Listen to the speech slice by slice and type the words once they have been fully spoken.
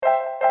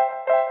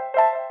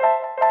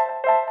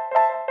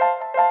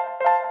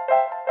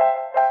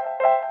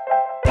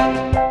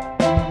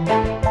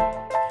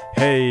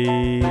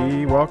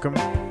Welcome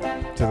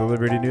to the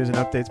Liberty News and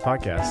Updates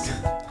podcast.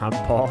 I'm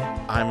Paul.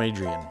 I'm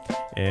Adrian.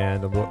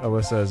 And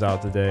Alyssa is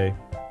out today,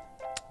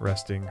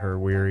 resting her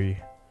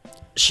weary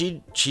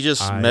She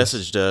just eyes.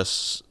 messaged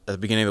us at the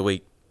beginning of the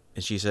week,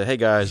 and she said, "Hey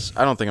guys,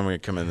 I don't think I'm going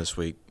to come in this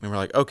week." And we're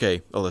like, "Okay,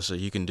 Alyssa,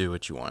 you can do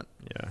what you want."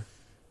 Yeah,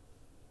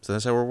 So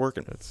that's how we're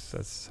working.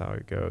 that's how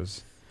it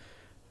goes.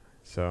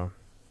 So,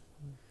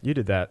 you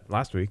did that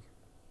last week.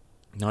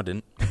 No, I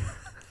didn't.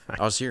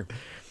 I was here.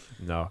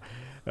 No.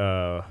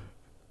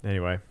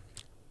 Anyway,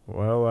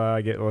 well,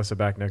 I get Alyssa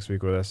back next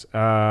week with us.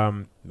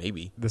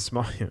 Maybe. The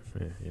small, you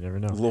never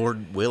know.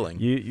 Lord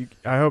willing.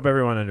 I hope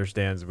everyone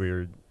understands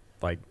we're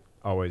like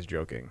always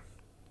joking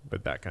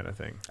with that kind of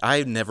thing,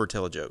 I never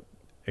tell a joke.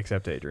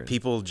 except Adrian.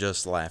 People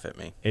just laugh at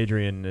me.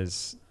 Adrian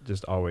is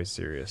just always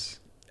serious.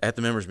 At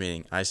the members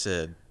meeting, I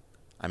said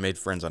I made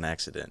friends on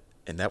accident,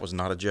 and that was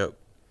not a joke.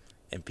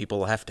 And people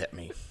laughed at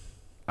me.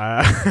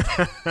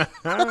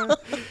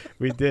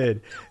 We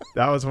did.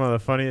 That was one of the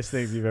funniest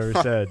things you've ever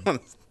said.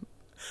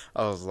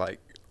 I was like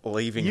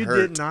leaving You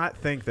hurt. did not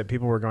think that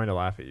people were going to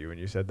laugh at you when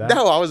you said that?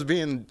 No, I was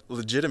being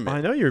legitimate.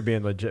 I know you were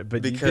being legit, but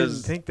you didn't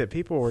Because- think that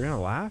people were going to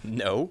laugh?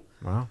 No.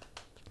 Wow.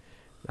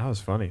 That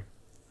was funny.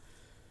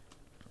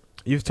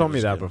 You've told me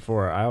was that good.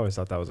 before. I always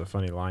thought that was a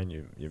funny line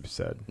you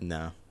said.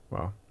 No.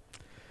 Wow.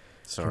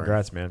 Sorry.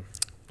 Congrats, man.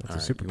 That's All a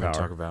right, you wanna superpower.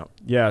 talk about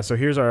Yeah, so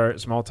here's our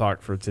small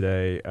talk for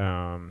today.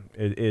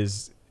 It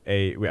is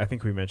I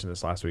think we mentioned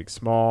this last week.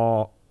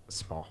 Small.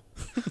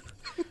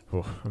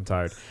 Ooh, I'm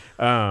tired.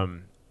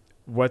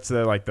 What's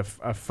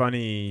a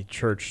funny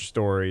church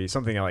story,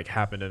 something that like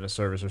happened in a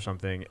service or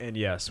something? And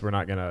yes, we're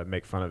not gonna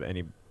make fun of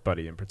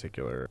anybody in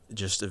particular.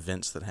 just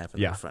events that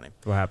happened Yeah. that are funny.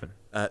 What happened?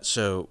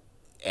 So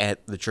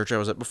at the church I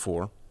was at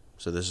before,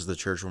 so this is the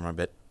church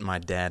where my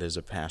dad is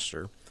a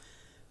pastor.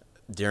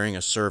 During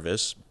a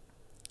service,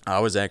 I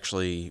was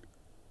actually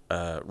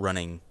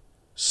running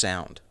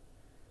sound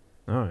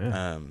Oh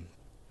yeah.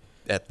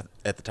 at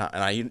the time,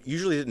 and I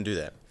usually didn't do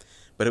that,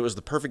 but it was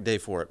the perfect day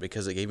for it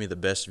because it gave me the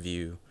best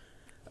view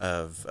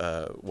of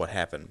what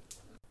happened.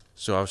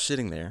 So I was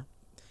sitting there,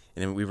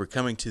 and then we were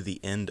coming to the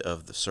end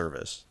of the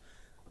service,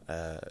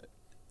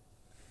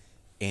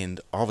 and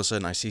all of a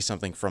sudden I see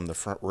something from the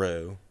front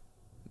row.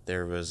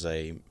 There was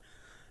a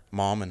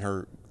mom and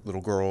her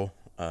little girl.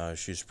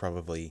 She's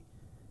probably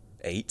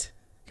 8,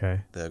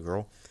 Okay. the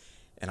girl,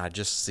 and I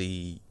just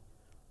see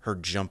her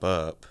jump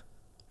up,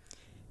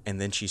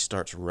 and then she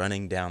starts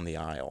running down the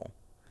aisle,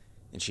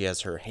 and she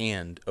has her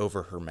hand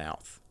over her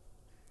mouth,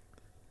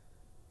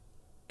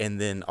 and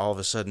then all of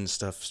a sudden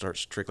stuff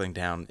starts trickling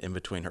down in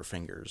between her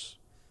fingers,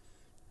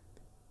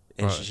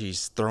 and What?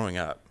 she's throwing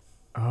up,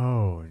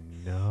 Oh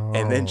no.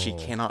 and then she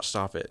cannot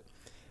stop it,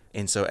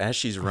 and so as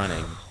she's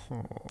running,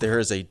 there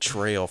is a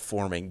trail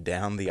forming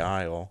down the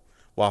aisle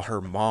while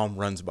her mom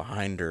runs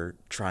behind her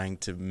trying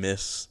to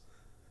miss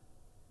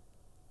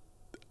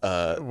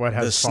What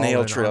has the snail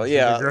fallen trail. onto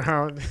Yeah. the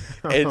ground?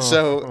 And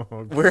so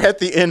Oh, we're at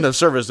the end of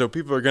service, so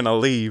people are going to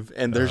leave,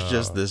 and there's Oh.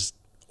 just this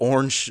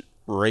orange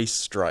race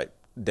stripe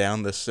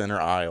down the center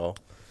aisle.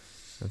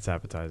 that's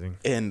appetizing.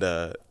 And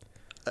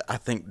I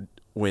think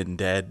when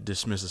Dad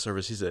dismissed the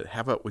service, he said,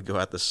 "How about we go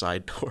out the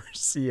side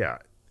doors?" Yeah.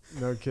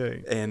 No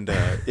kidding. And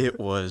it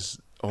was,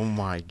 oh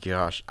my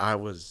gosh, I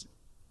was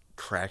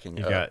cracking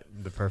You up. got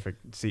the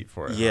perfect seat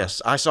for it. huh?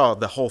 Yes, I saw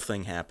the whole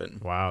thing happen.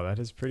 Wow, that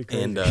is pretty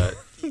crazy. And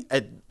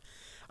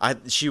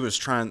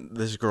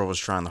this girl was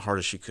trying the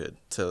hardest she could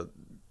to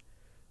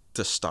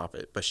stop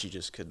it, but she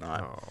just could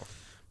not. oh,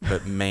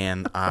 But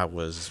man, I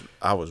was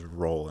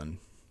rolling.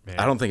 man.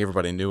 I don't think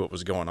everybody knew what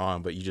was going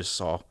on, but you just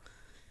saw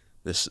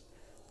this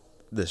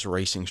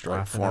racing stripe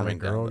Laughing at a forming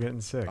girl down.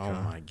 getting sick. Oh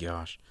huh? my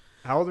gosh,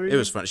 How old were you? it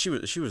was fun. She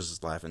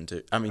was laughing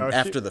too. I mean, Oh,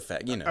 after the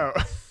fact, Oh,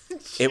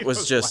 it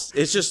was just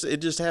it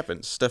just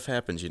happens. Stuff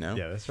happens, Yeah,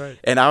 that's right.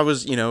 And I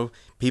was,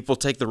 people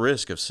take the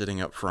risk of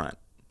sitting up front,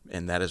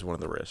 and that is one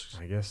of the risks.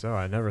 I guess so.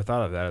 I never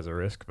thought of that as a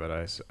risk, but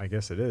I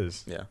guess it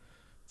is. Yeah.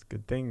 It's a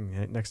good thing.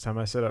 Hey, next time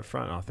I sit up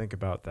front, I'll think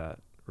about that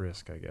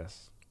risk, I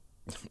guess.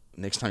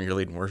 Next time you're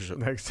leading worship,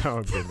 Next time,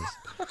 oh, goodness.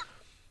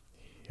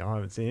 Y'all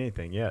haven't seen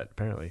anything yet,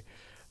 apparently.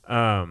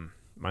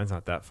 Mine's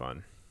not that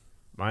fun.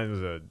 Mine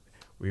was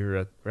we're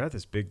at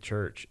this big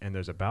church, and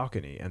there's a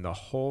balcony, and the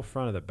whole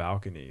front of the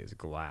balcony is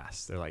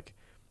glass. They're like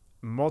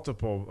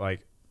multiple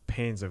like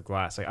panes of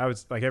glass.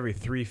 Like every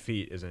 3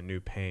 feet is a new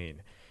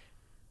pane,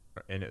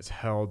 and it's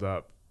held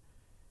up.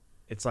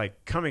 It's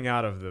like coming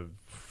out of the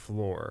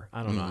floor.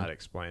 I don't know how to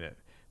explain it.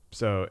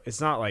 So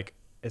it's not like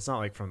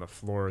from the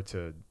floor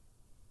to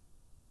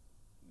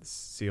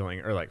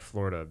ceiling or like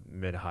floor to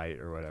mid height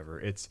or whatever.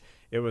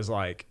 It was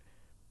like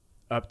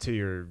up to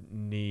your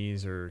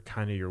knees or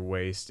kind of your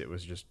waist. It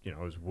was just, it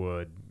was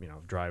wood,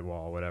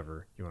 drywall,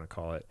 whatever you want to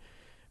call it.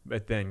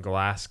 But then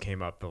glass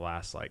came up the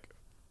last like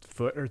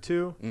foot or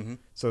two. Mm-hmm.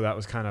 So that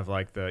was kind of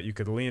like you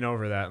could lean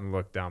over that and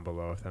look down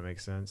below, if that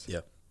makes sense.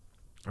 Yep.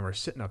 And we're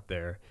sitting up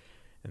there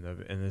and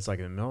it's like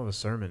in the middle of a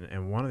sermon,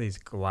 and one of these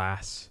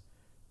glass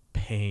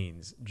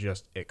panes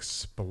just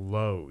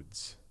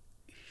explodes.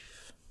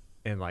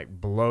 and like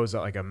blows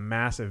up like a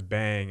massive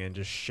bang and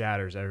just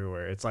shatters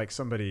everywhere. It's like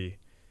somebody,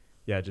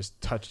 just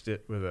touched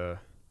it with a,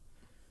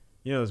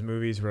 those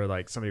movies where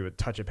like somebody would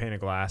touch a pane of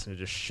glass and it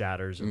just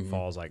shatters and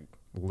falls like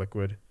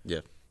liquid.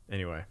 Yeah.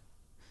 Anyway,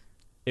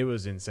 it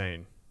was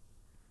insane.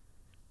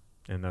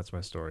 And that's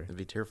my story. It'd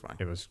be terrifying.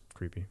 It was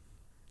creepy.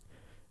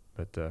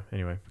 But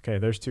anyway, okay,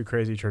 there's 2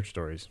 crazy church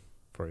stories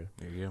for you.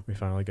 There you go. We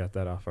finally got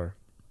that off our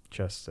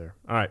chests there.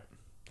 All right.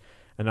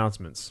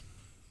 Announcements.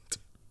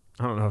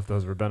 I don't know if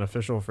those were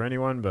beneficial for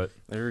anyone, but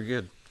Very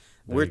good.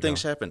 There Weird you go.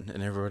 things happen,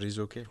 and everybody's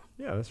okay.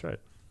 yeah, that's right.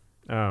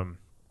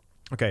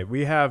 Okay,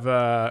 we have,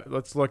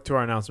 let's look to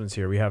our announcements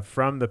here. We have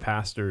From the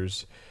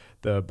Pastors,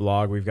 the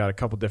blog. We've got a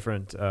couple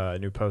different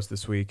new posts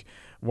this week.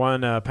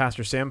 One,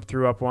 Pastor Sam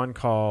threw up one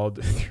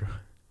called,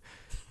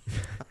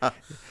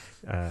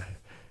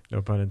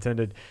 no pun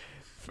intended,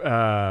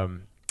 a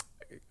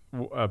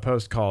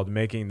post called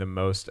Making the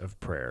Most of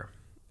Prayer.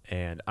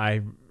 And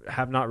I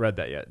have not read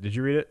that yet. Did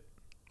you read it?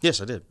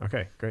 Yes, I did.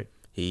 Okay, great.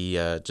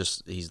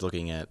 He's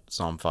looking at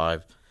Psalm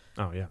 5,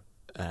 Oh, yeah.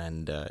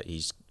 and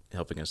he's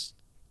helping us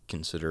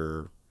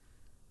consider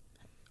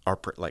our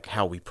like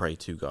how we pray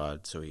to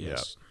God. So he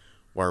asks,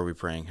 why are we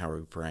praying? How are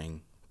we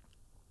praying?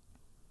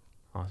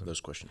 Awesome. Those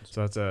questions.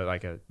 So that's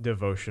like a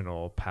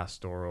devotional,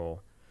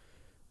 pastoral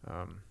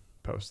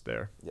post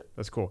there. Yep.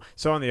 That's cool.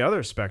 So on the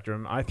other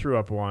spectrum, I threw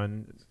up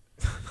one.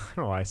 I don't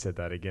know why I said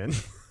that again.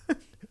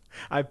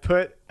 I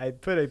put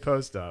a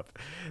post up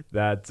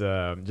that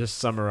just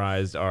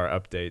summarized our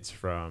updates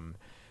from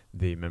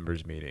the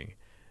members meeting.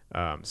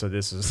 So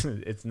this is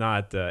it's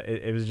not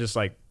it was just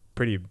like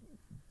pretty.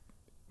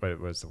 What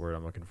was the word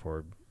I'm looking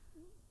for?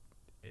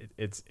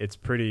 It's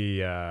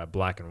pretty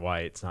black and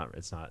white.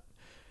 It's not.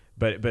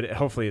 But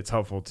hopefully it's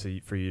helpful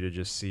for you to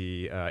just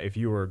see if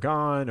you were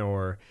gone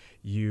or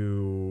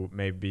you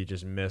maybe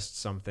just missed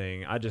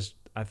something.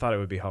 I thought it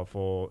would be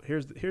helpful.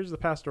 Here's the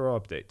pastoral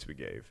updates we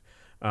gave.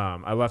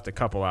 I left a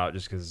couple out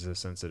just because of the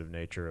sensitive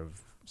nature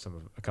of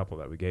a couple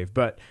that we gave.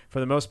 But for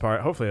the most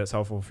part, hopefully that's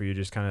helpful for you to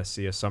just kind of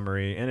see a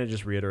summary, and it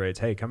just reiterates,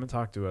 hey, come and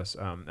talk to us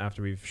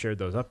after we've shared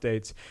those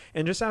updates.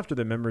 And just after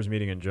the members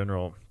meeting in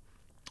general,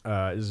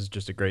 this is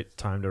just a great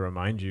time to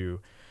remind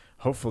you.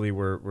 Hopefully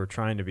we're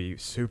trying to be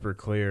super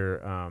clear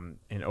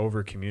and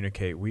over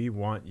communicate. We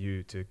want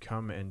you to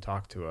come and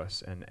talk to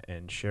us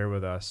and share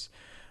with us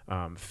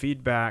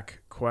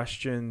feedback,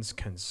 questions,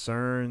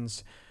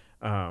 concerns.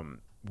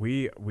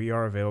 We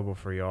are available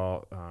for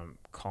y'all.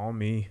 Call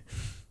me,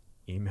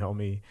 email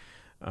me,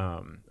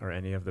 or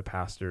any of the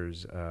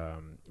pastors.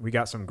 We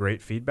got some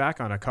great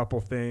feedback on a couple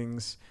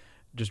things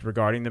just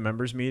regarding the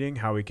members meeting,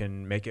 how we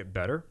can make it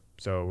better.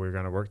 So we're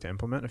going to work to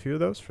implement a few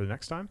of those for the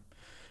next time.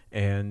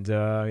 And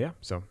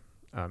so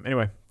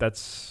anyway,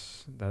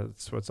 that's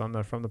what's on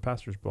the From the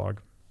Pastors blog.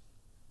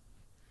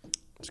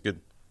 It's good.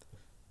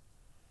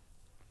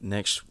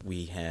 Next,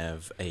 we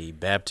have a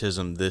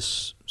baptism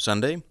this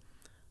Sunday.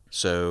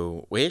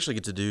 So we actually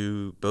get to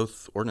do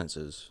both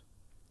ordinances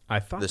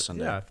this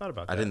Sunday. Yeah, I thought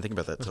about that. I didn't think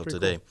about that That's till pretty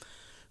today. cool.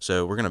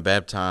 So we're going to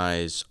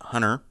baptize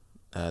Hunter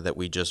that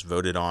we just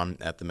voted on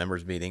at the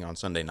members meeting on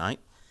Sunday night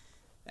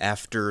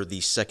after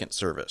the second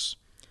service.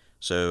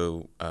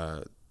 So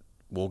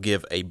we'll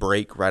give a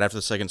break right after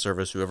the second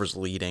service. Whoever's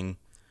leading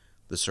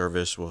the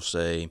service will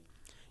say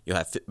you'll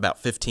have about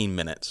 15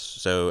 minutes.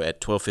 So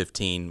at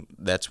 12:15,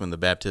 that's when the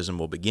baptism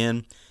will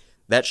begin.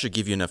 That should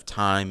give you enough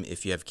time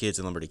if you have kids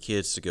and Liberty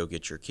Kids to go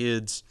get your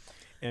kids.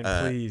 And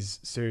please,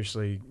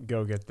 seriously,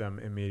 go get them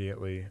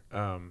immediately.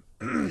 I'm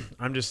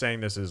just saying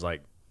this as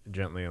like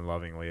gently and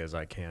lovingly as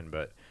I can,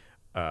 but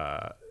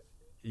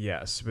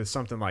yes, with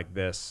something like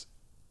this,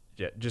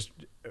 just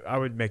I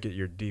would make it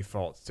your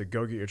default to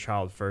go get your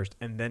child first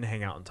and then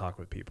hang out and talk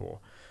with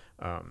people.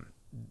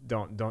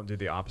 Don't do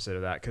the opposite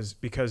of that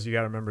because you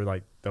got to remember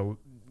like the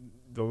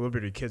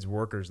Liberty Kids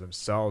workers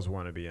themselves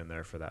want to be in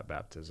there for that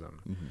baptism.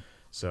 Mm-hmm.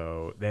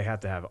 So they have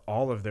to have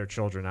all of their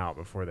children out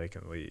before they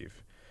can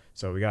leave.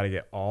 So we got to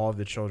get all of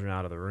the children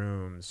out of the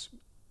rooms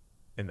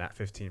in that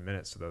 15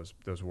 minutes so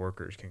those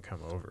workers can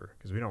come over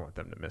because we don't want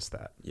them to miss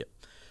that. Yep.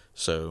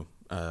 So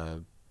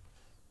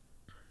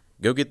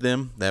go get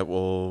them. That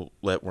will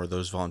let where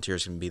those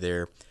volunteers can be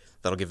there.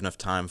 That'll give enough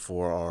time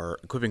for our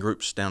equipping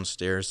groups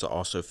downstairs to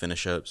also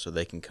finish up so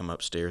they can come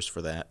upstairs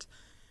for that.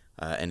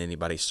 And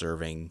anybody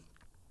serving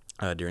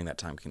during that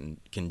time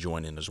can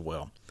join in as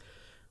well.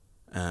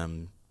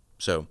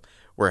 So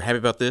we're happy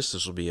about this.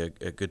 This will be a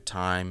good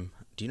time.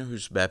 Do you know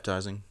who's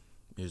baptizing?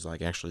 Who's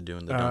like actually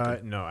doing the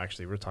dunking? No,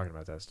 actually, we're talking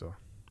about that still.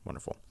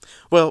 Wonderful.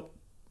 Well,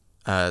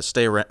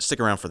 stick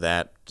around for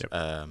that.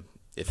 Yep.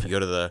 If you go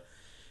to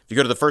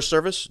the first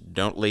service,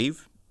 don't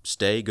leave.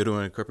 Stay. Go to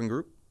an equipping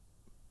group,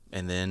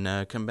 and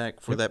then come back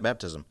for that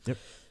baptism. Yep.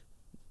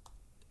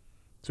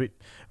 Sweet.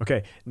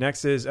 Okay.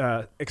 Next is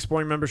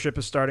Exploring Membership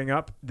is starting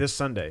up this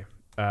Sunday.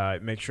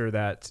 Make sure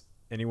that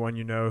anyone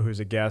you know who's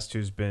a guest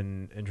who's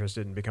been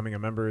interested in becoming a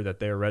member, that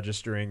they are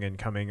registering and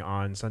coming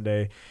on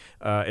Sunday.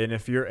 And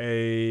if you're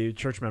a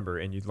church member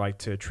and you'd like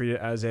to treat it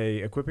as a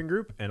equipping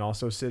group and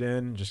also sit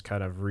in, just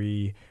kind of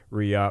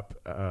re-up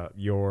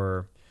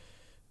your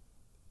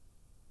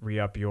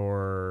re-up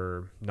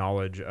your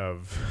knowledge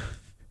of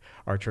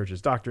our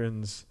church's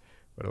doctrines,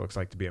 what it looks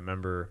like to be a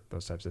member,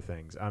 those types of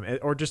things,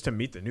 or just to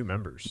meet the new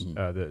members,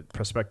 the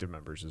prospective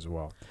members as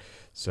well.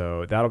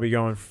 So that'll be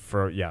going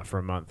for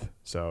a month.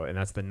 So, and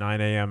that's the 9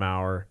 a.m.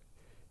 hour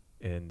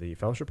in the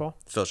fellowship hall.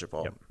 Fellowship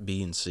hall,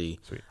 B and C.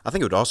 Sweet. I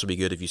think it would also be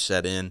good if you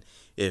sat in.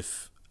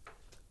 If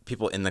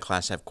people in the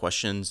class have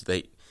questions,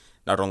 they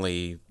not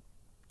only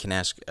can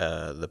ask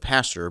the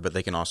pastor, but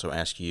they can also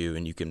ask you,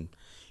 and you can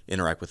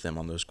interact with them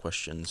on those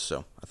questions.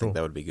 So I think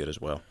that would be good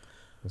as well.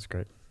 That's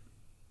great.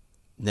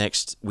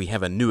 Next, we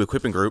have a new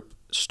equipping group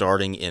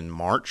starting in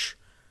March.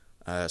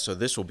 So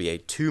this will be a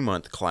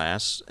 2-month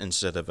class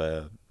instead of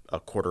a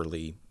quarter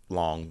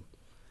long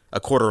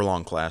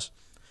class.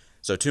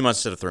 So 2 months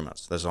instead of 3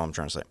 months. That's all I'm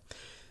trying to say.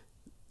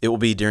 It will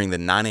be during the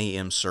 9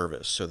 a.m.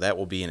 service. So that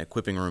will be in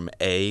equipping room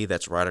A.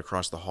 That's right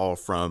across the hall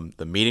from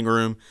the meeting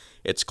room.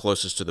 It's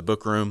closest to the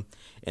book room.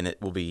 And it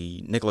will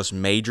be Nicholas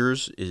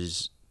Majors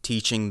is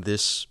teaching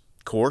this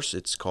course.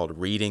 It's called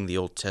Reading the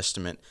Old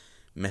Testament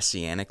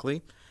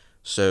Messianically.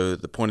 So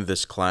the point of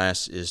this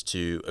class is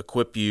to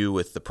equip you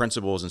with the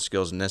principles and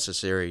skills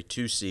necessary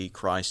to see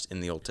Christ in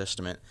the Old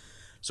Testament.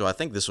 So I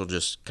think this will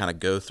just kind of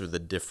go through the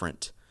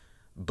different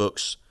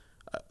books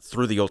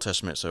through the Old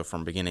Testament, so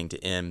from beginning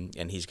to end,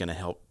 and he's going to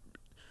help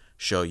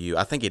show you.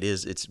 I think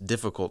it's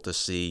difficult to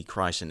see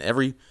Christ in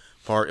every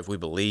part. If we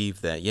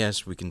believe that,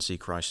 yes, we can see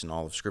Christ in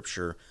all of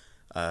Scripture,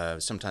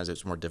 sometimes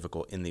it's more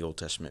difficult in the Old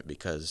Testament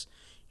because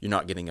you're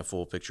not getting a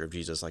full picture of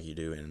Jesus like you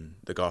do in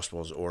the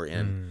Gospels or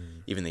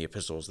in even the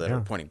epistles that are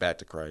pointing back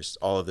to Christ.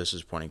 All of this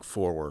is pointing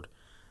forward,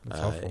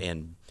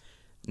 and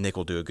Nick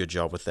will do a good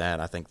job with that.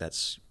 I think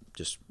that's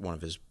just one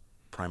of his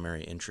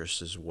primary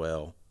interests as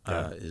well,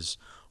 is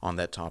on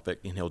that topic,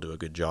 and he'll do a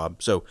good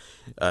job. So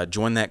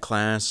join that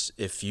class.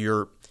 If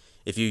you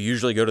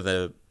usually go to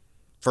the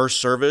first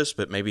service,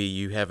 but maybe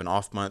you have an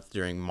off month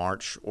during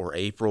March or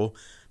April,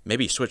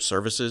 maybe switch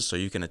services so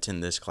you can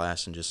attend this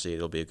class and just see it.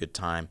 It'll be a good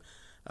time.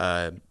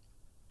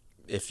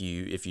 If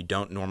you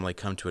don't normally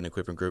come to an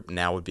equipping group,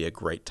 now would be a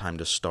great time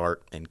to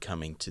start and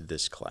coming to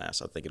this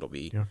class. I think it'll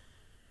be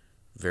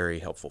very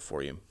helpful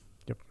for you.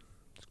 Yep,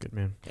 it's good,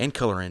 man. And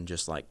color in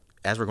just like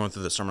as we're going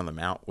through the Sermon on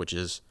the Mount, which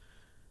is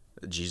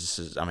this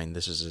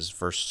is his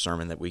first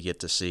sermon that we get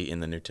to see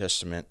in the New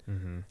Testament.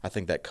 Mm-hmm. I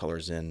think that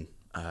colors in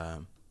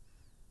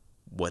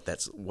what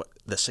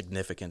the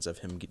significance of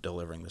him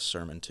delivering the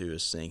sermon too,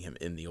 is seeing him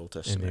in the Old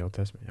Testament. In the Old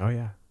Testament. Oh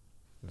yeah,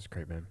 that's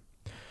great, man.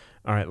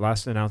 All right,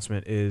 last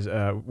announcement is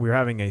we're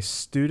having a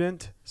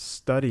student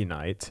study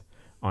night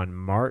on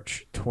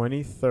March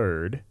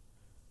 23rd.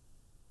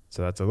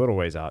 So that's a little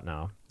ways out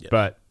now. Yes.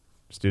 But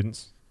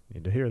students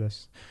need to hear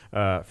this,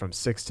 from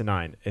 6 to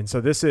 9. And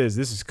so this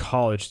is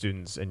college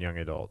students and young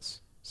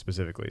adults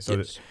specifically. So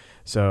yes.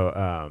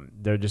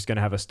 They're just going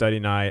to have a study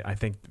night. I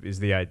think is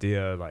the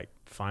idea like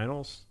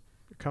finals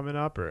coming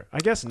up, or I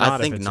guess not. I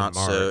think if it's not. In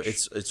March.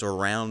 So it's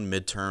around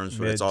midterms,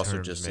 but it's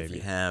also just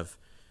maybe.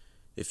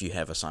 if you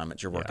have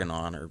assignments you're working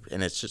on,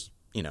 and it's just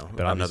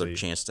another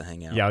chance to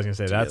hang out. Yeah, I was gonna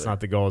say together. That's not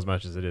the goal as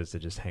much as it is to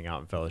just hang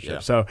out in fellowship. Yeah.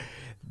 So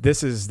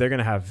they're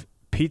gonna have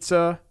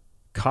pizza,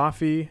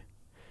 coffee.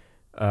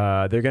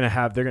 They're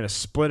gonna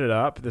split it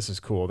up. This is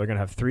cool. They're gonna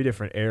have 3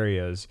 different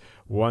areas.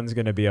 One's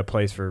gonna be a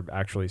place for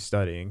actually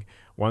studying.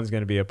 One's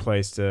gonna be a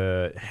place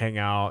to hang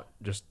out,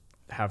 just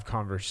have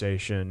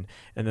conversation,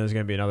 and then there's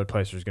gonna be another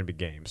place where there's gonna be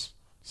games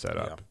set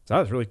up. So that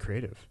was really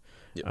creative.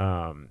 Yep.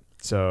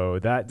 So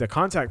that the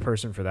contact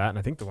person for that, and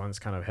I think the one that's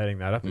kind of heading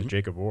that up is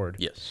Jacob Ward.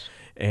 Yes.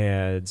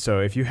 And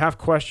so if you have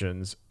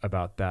questions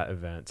about that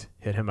event,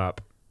 hit him up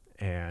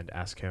and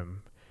ask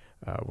him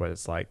what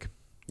it's like.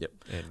 Yep.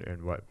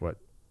 And what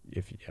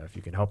if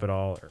you can help at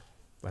all, or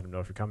let him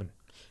know if you're coming.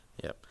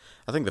 Yep.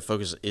 I think the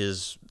focus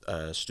is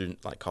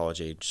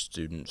college age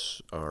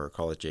students or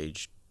college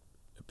age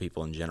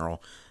people in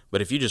general.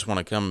 But if you just want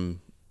to come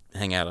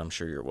hang out, I'm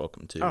sure you're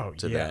welcome to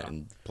that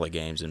and play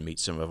games and meet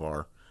some of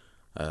our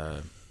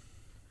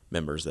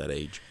members that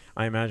age.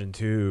 I imagine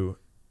too,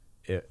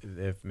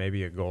 if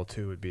maybe a goal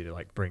too would be to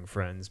like bring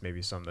friends,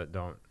 maybe some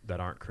that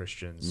aren't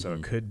Christians.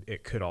 Mm-hmm. So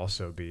it could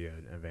also be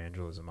an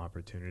evangelism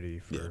opportunity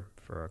for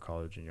our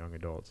college and young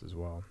adults as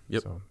well.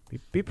 Yep. So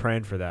be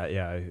praying for that.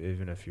 Yeah,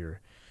 even if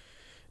you're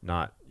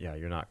not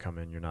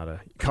coming, you're not a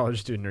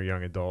college student or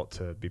young adult,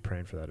 to be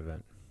praying for that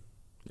event.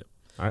 Yep.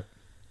 All right.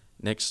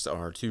 Next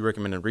are 2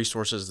 recommended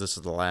resources. This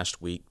is the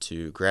last week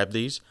to grab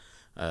these.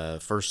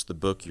 First, the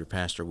book Your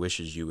Pastor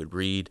Wishes You Would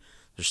Read.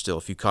 There's still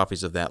a few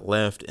copies of that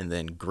left. And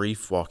then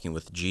Grief, Walking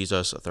with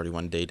Jesus, a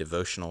 31-day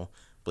devotional.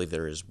 I believe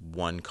there is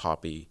 1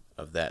 copy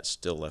of that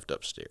still left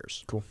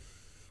upstairs. Cool.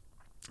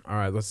 All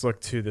right, let's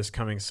look to this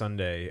coming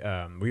Sunday.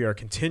 We are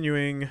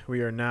continuing.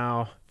 We are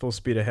now full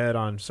speed ahead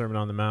on Sermon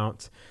on the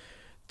Mount.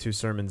 2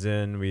 sermons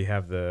in. We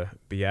have the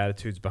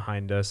Beatitudes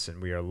behind us,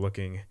 and we are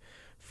looking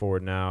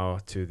forward now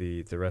to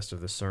the rest of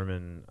the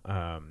sermon.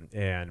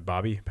 And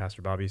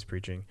Pastor Bobby's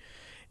preaching.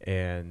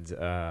 And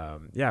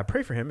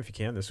pray for him if you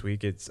can this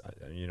week. It's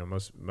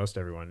most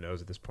everyone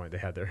knows at this point they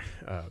had their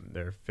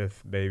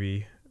 5th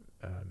baby,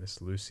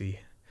 Miss Lucy,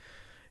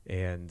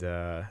 and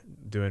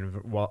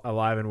doing well,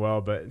 alive and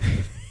well. But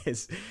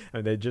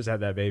they just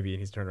had that baby, and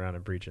he's turned around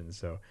and preaching.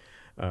 So,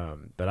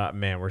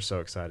 man, we're so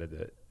excited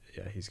that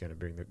he's going to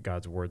bring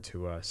God's word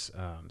to us.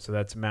 So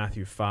that's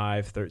Matthew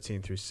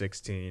 5:13 through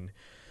 16.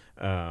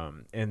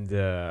 And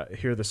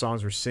here are the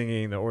songs we're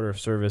singing. The order of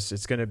service.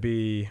 It's going to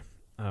be.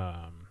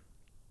 I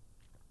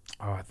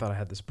thought I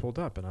had this pulled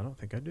up, and I don't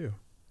think I do.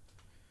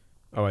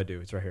 Oh, I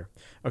do. It's right here.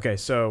 Okay,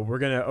 so we're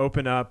going to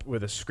open up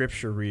with a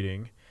scripture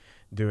reading,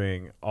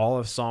 doing all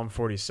of Psalm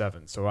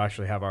 47. So we'll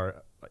actually have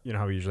our,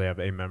 how we usually have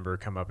a member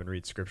come up and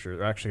read scripture.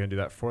 We're actually going to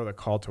do that for the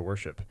call to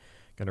worship.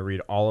 Going to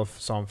read all of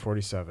Psalm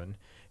 47,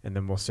 and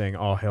then we'll sing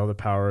All Hail the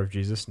Power of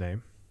Jesus'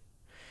 Name.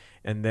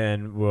 And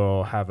then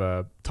we'll have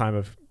a time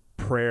of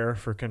prayer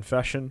for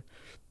confession.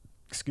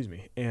 Excuse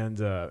me. And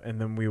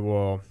then we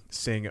will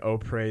sing Oh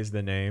Praise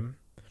the Name,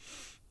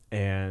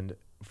 and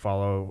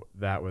follow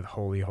that with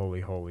Holy, Holy,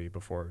 Holy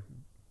before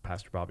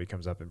Pastor Bobby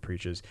comes up and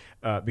preaches.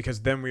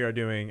 Because then we are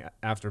doing,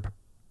 after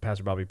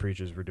Pastor Bobby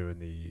preaches, we're doing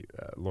the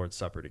Lord's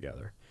Supper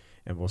together.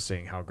 And we'll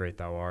sing How Great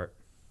Thou Art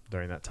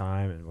during that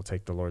time, and we'll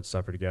take the Lord's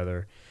Supper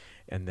together.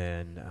 And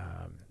then,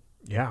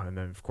 and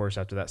then, of course,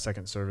 after that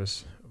second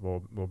service,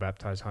 we'll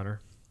baptize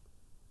Hunter.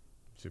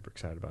 Super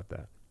excited about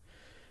that.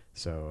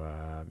 So,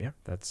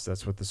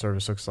 that's what the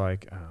service looks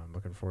like.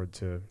 Looking forward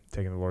to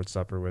taking the Lord's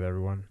Supper with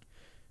everyone.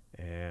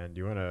 And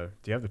do you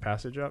have the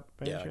passage up?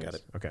 Yeah, I got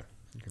it. Okay,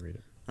 you can read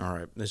it. All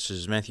right, this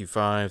is Matthew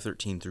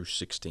 5:13 through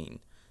 16.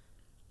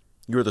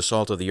 You are the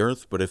salt of the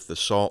earth, but if the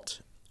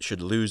salt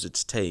should lose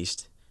its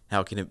taste,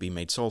 how can it be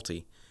made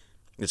salty?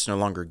 It's no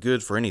longer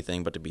good for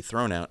anything but to be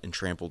thrown out and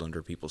trampled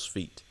under people's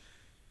feet.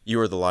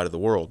 You are the light of the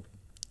world.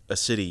 A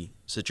city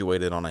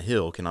situated on a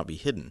hill cannot be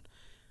hidden.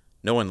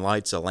 No one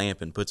lights a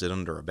lamp and puts it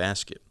under a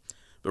basket,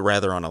 but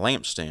rather on a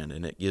lampstand,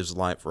 and it gives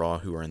light for all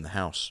who are in the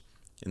house.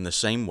 In the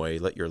same way,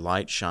 let your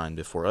light shine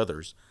before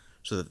others,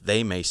 so that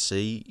they may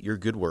see your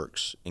good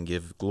works and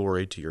give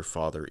glory to your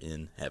Father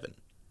in heaven.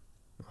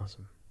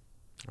 Awesome.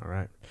 All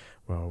right.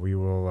 Well, we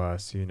will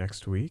see you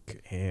next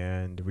week,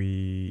 and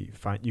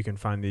you can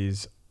find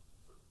these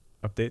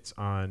updates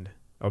on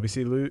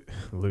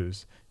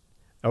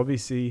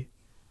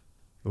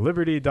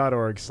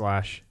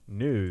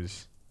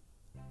lbcliberty.org/news,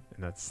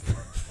 and that's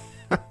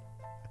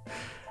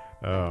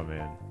oh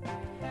man.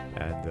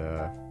 And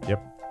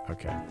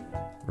okay,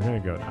 we're gonna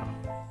go now.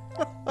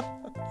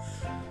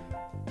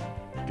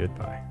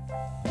 Goodbye.